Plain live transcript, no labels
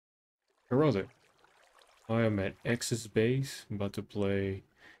Where was it? I am at X's base. I'm about to play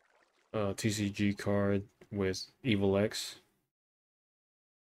TCG card with Evil X.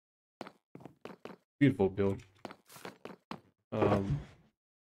 Beautiful build. This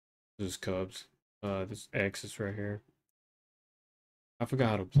is Cubs. This X is right here. I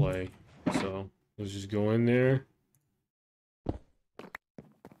forgot how to play, so let's just go in there.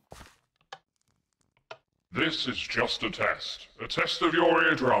 This is just a test of your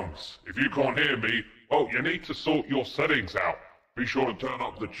eardrums. If you can't hear me, well, you need to sort your settings out. Be sure to turn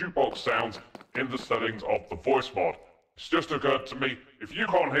up the jukebox sounds in the settings of the voice mod. It's just occurred to me, if you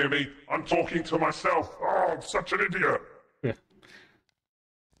can't hear me, I'm talking to myself. Oh, I'm such an idiot. Yeah.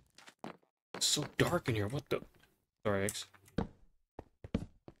 It's so dark in here, what the? Sorry, X.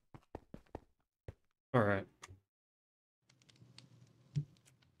 Alright.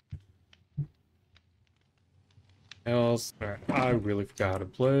 Else, alright, I really forgot how to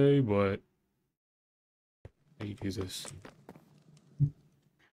play, but how do you do this?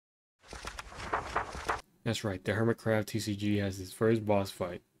 That's right, the Hermitcraft TCG has its first boss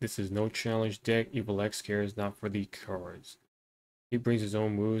fight. This is no challenge deck. Evil X cares not for the cards. He brings his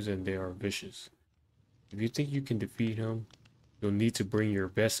own moves and they are vicious. If you think you can defeat him, you'll need to bring your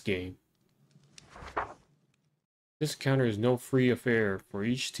best game. This counter is no free affair. For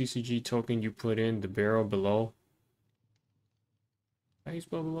each TCG token you put in the barrel below, how do you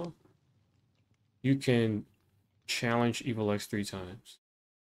spell below? You can challenge Evil X 3 times.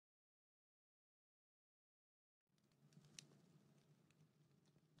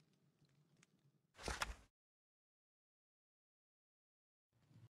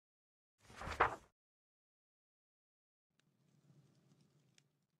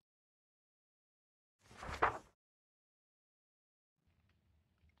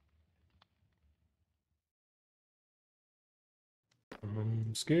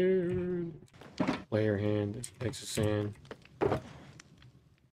 I'm scared. Player hand, exit sand.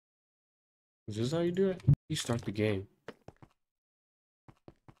 Is this how you do it? You start the game.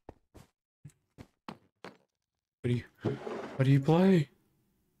 What do you play?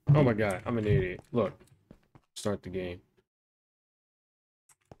 Oh my god, I'm an idiot. Look. Start the game.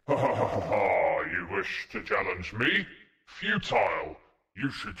 Ha ha ha ha ha, you wish to challenge me? Futile. You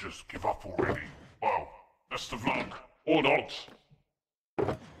should just give up already. Well, best of luck. Or not.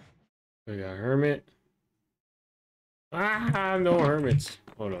 We got Hermit. Ah, no Hermits.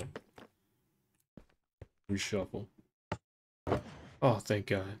 Hold on. Reshuffle. Oh, thank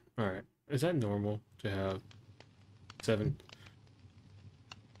God. Alright. Is that normal to have 7?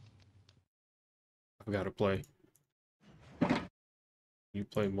 I forgot to play. You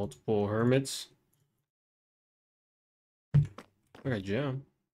play multiple Hermits. I got Gem.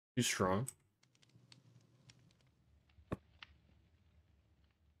 He's strong.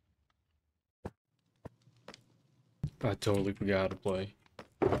 I totally forgot how to play.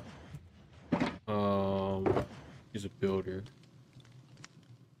 He's a builder.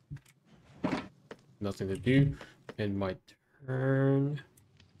 Nothing to do. And my turn.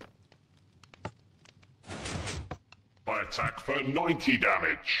 I attack for 90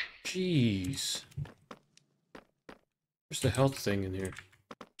 damage. Jeez. Where's the health thing in here?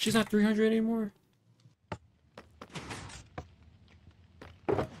 She's not 300 anymore?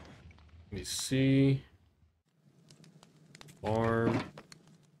 Let me see. Farm.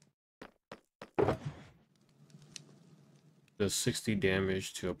 Does 60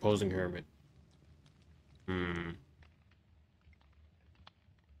 damage to opposing Hermit.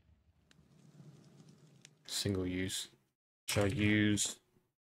 Single use. Shall use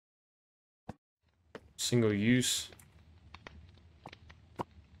single use,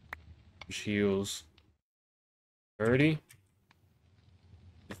 which heals 30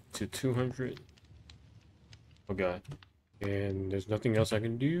 to 200. Oh god. And there's nothing else I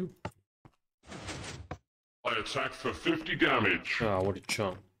can do. I attack for 50 damage. Ah, what a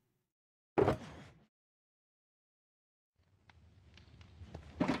chump.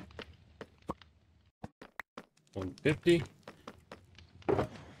 $150.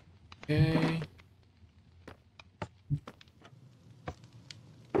 Okay.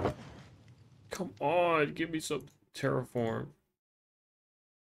 Come on, give me some terraform.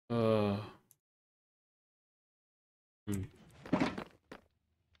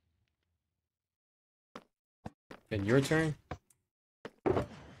 And your turn?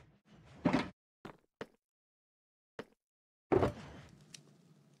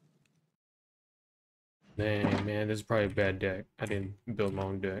 Dang, man, this is probably a bad deck. I didn't build my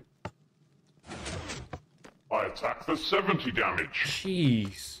own deck. I attack for 70 damage.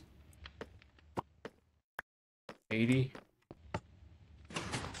 Jeez. 80.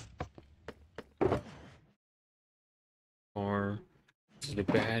 is a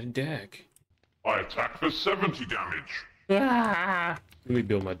bad deck. I attack for 70 damage. Ah! Let me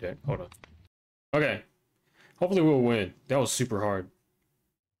build my deck. Hold on. Okay. Hopefully we'll win. That was super hard.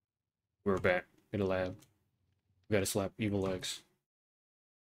 We're back in the lab. We gotta slap Evil X.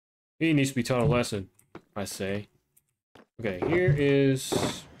 He needs to be taught a lesson, I say. Okay, here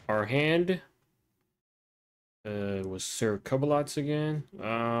is our hand. Was Sir Kubalots again?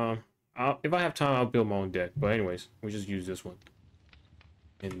 If I have time, I'll build my own deck. But anyways, we just use this one.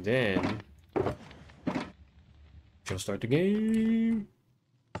 And then she'll start the game.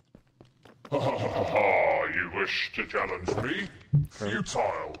 Ha ha ha ha! You wish to challenge me?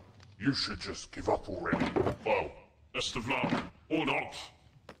 Futile! You should just give up already. Well, best of luck, or not.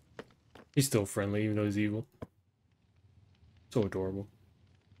 He's still friendly, even though he's evil. So adorable.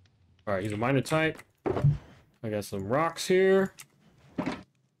 Alright, he's a minor type. I got some rocks here.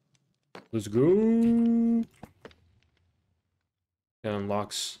 Let's go. That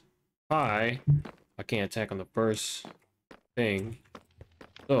unlocks high. I can't attack on the first thing.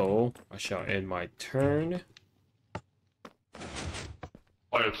 So, I shall end my turn.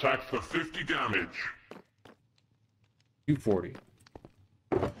 I attack for 50 damage. 240.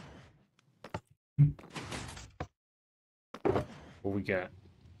 What we got?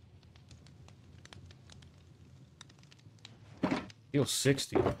 Heal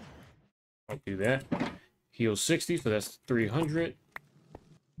 60. I'll do that. Heal 60, so that's 300.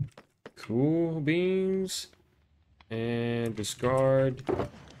 Cool beans. And discard.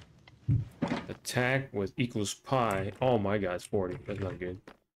 Attack with equals pi. Oh my god, it's 40. That's not good.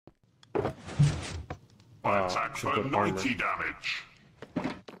 I attack for 90 damage.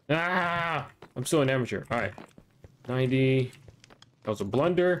 Ah! I'm still an amateur. Alright. 90. That was a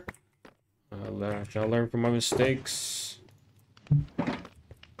blunder. I shall learn from my mistakes.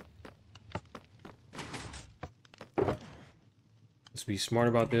 Let's be smart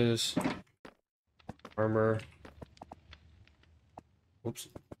about this. Armor. Whoops.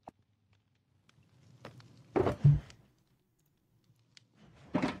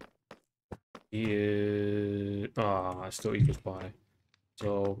 He is... still equals pi.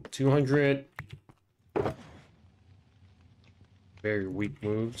 So, 200. Very weak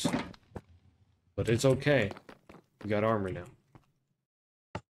moves. But it's okay. We got armor now.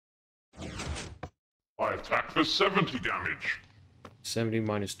 I attack for 70 damage. 70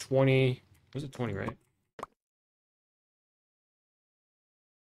 minus 20. Was it 20, right?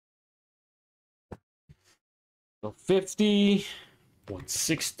 So 50.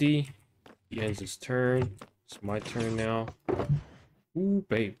 160. He ends his turn. It's my turn now. Ooh,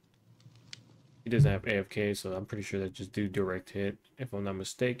 babe. He doesn't have AFK, so I'm pretty sure that just do direct hit, if I'm not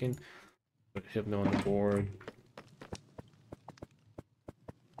mistaken. Put Hypno on the board.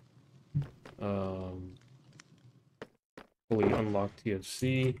 Fully unlocked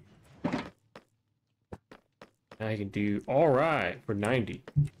TFC. Now he can do alright for 90.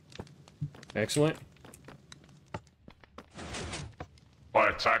 Excellent. I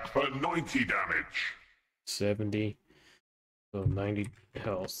attack for 90 damage. 70. So 90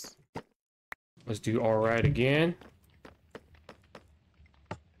 health. Let's do alright again.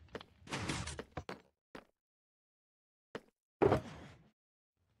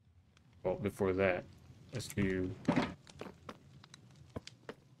 Well, before that, let's do...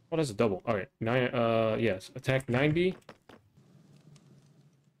 Oh, that's a double. Alright, yes. Attack 90.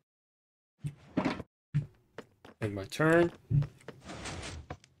 End my turn.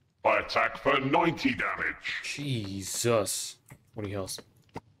 I attack for 90 damage. Jesus. 20 health.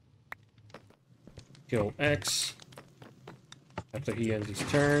 Kill X. After he ends his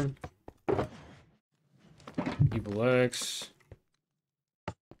turn. Evil X.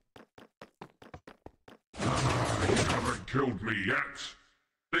 You haven't killed me yet.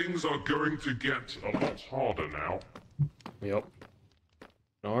 Things are going to get a lot harder now. Yep.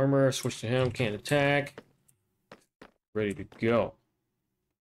 Armor, switch to him, can't attack. Ready to go.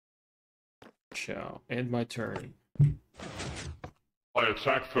 Shall end my turn. I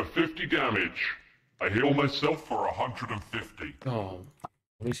attack for 50 damage. I heal myself for 150. Oh,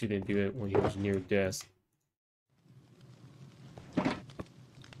 at least he didn't do it when he was near death.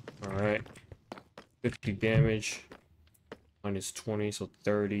 Alright. 50 damage. Minus 20, so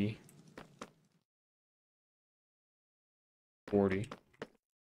 30. 40.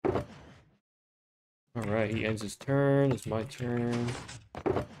 Alright, he ends his turn. It's my turn.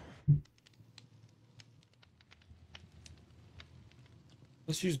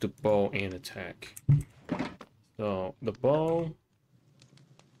 Let's use the bow and attack. So, the bow.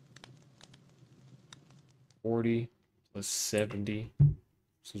 40 plus 70.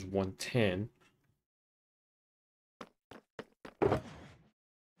 This is 110.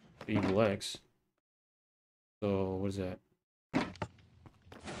 Evil X. So, what is that?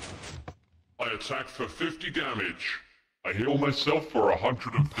 I attack for 50 damage. I heal myself for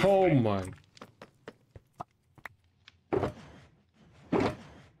 150. Oh my.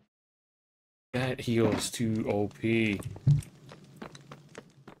 That heals too OP.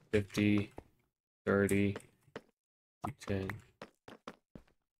 50, 30, 10.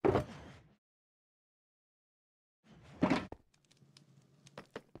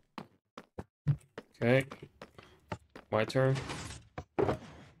 Okay. My turn.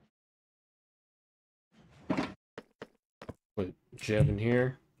 Put Jeb in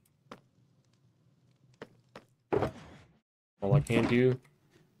here. All I can do.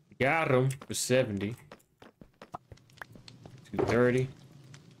 Got him for 70. 230.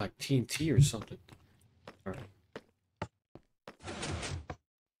 Like TNT or something. Alright.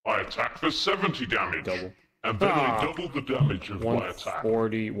 I attack for 70 damage. Double. And then I double the damage of my attack.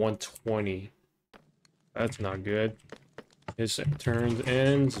 140, 120. That's not good. His turn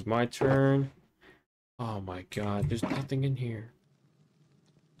ends. It's my turn. Oh my god, there's nothing in here.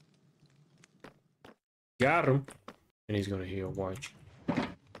 Got him. And he's gonna heal, watch.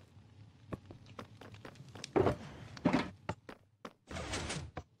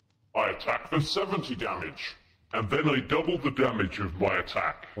 I attack for 70 damage. And then I double the damage of my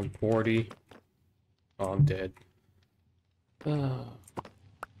attack. 140. Oh, I'm dead.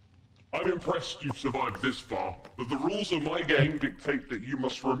 I'm impressed you've survived this far, but the rules of my game dictate that you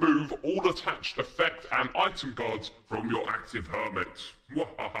must remove all attached effect and item cards from your active hermit.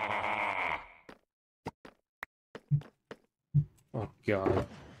 Oh god.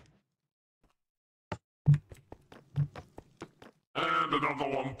 And another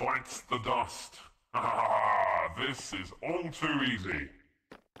one bites the dust. This is all too easy.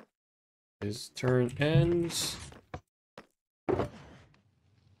 His turn ends.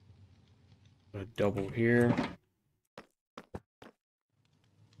 A double here.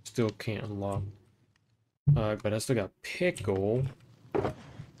 Still can't unlock. But I still got pickle.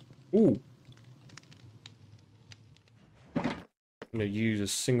 Ooh. I'm gonna use a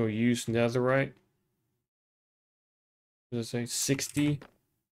single use netherite. What does it say? 60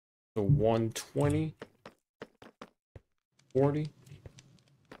 to 120. 40.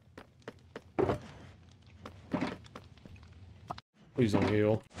 Please don't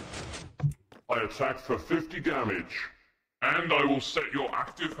heal. I attack for 50 damage, and I will set your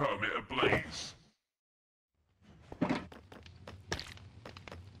active hermit ablaze.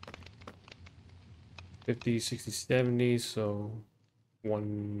 $50, $60, $70, so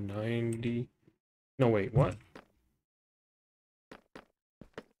 190. No, wait, what?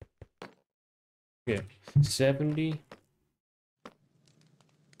 Yeah, 70.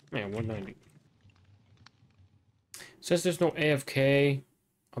 Man, 190. Since there's no AFK,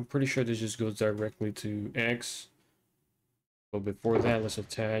 I'm pretty sure this just goes directly to X. But before that, let's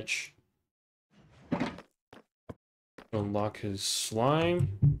attach. Unlock his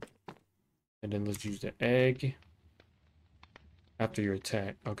slime. And then let's use the egg. After your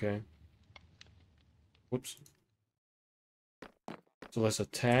attack, okay. Whoops. So let's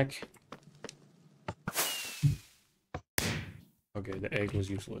attack. Okay, the egg was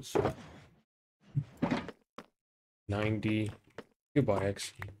useless. 90. Goodbye,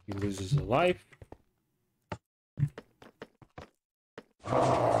 X. He loses a life.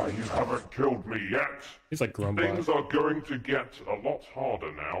 You haven't killed me yet. He's like grumbling. Things are going to get a lot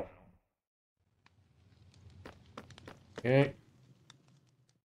harder now. Okay.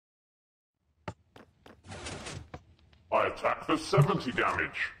 I attack for 70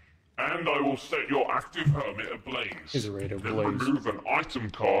 damage, and I will set your active hermit ablaze. He's a rate of then blaze. remove an item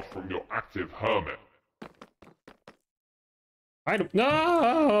card from your active hermit. Item.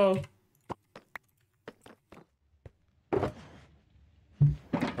 No!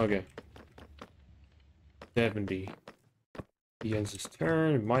 Okay. 70. He ends his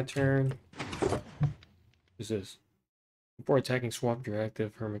turn. My turn. What is this? Before attacking, swap your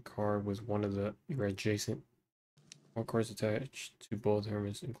active hermit card with one of your adjacent. All cards attached to both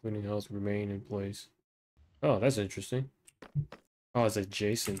hermits, including health, remain in place. Oh, that's interesting. Oh, it's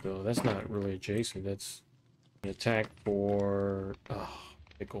adjacent though. That's not really adjacent. That's an attack for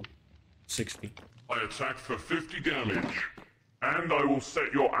pickle. 60. I attack for 50 damage, and I will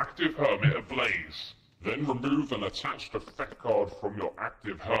set your active hermit ablaze. Then remove an attached effect card from your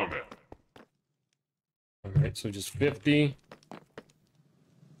active hermit. Alright, so just 50.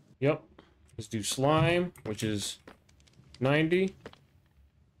 Yep. Let's do slime, which is 90.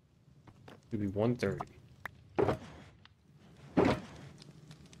 It'll be 130.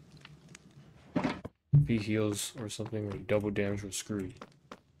 If he heals or something, or double damage, we're screwed.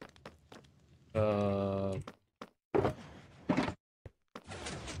 Uh,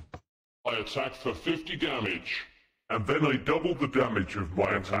 I attack for 50 damage, and then I double the damage of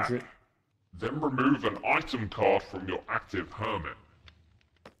my attack. 100. Then remove an item card from your active hermit.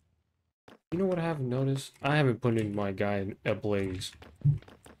 You know what I haven't noticed? I haven't put in my guy in ablaze.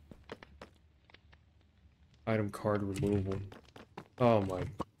 Item card removal. Oh my.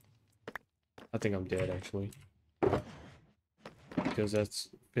 I think I'm dead actually. Because that's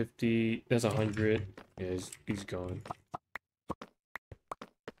 50, that's 100. Yeah, he's gone.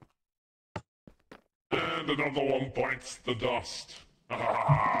 And another one bites the dust.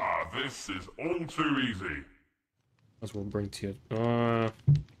 Ah, this is all too easy. That's what bring to you.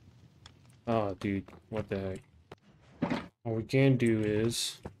 Oh, dude, what the heck? What we can do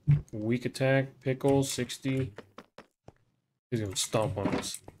is weak attack, pickle, 60. He's gonna stomp on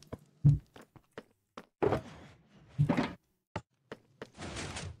us.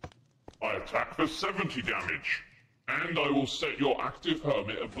 I attack for 70 damage, and I will set your active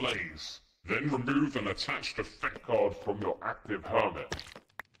hermit ablaze. Then remove an attached effect card from your active hermit.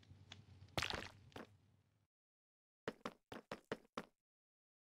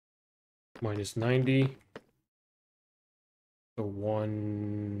 Minus 90. So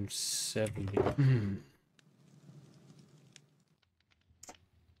 170.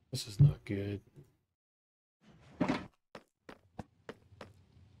 This is not good.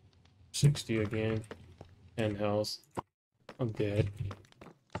 60 again. 10 health. I'm dead.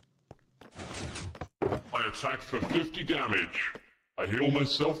 I attack for 50 damage. I heal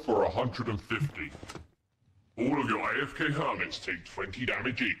myself for 150. All of your AFK hermits take 20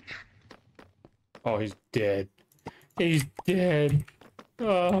 damage each. Oh, he's dead. He's dead.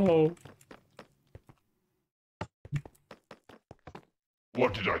 Oh.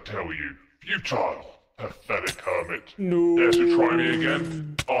 What did I tell you? Futile, pathetic hermit. No. Dare to try me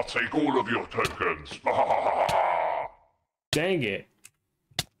again? I'll take all of your tokens. Dang it.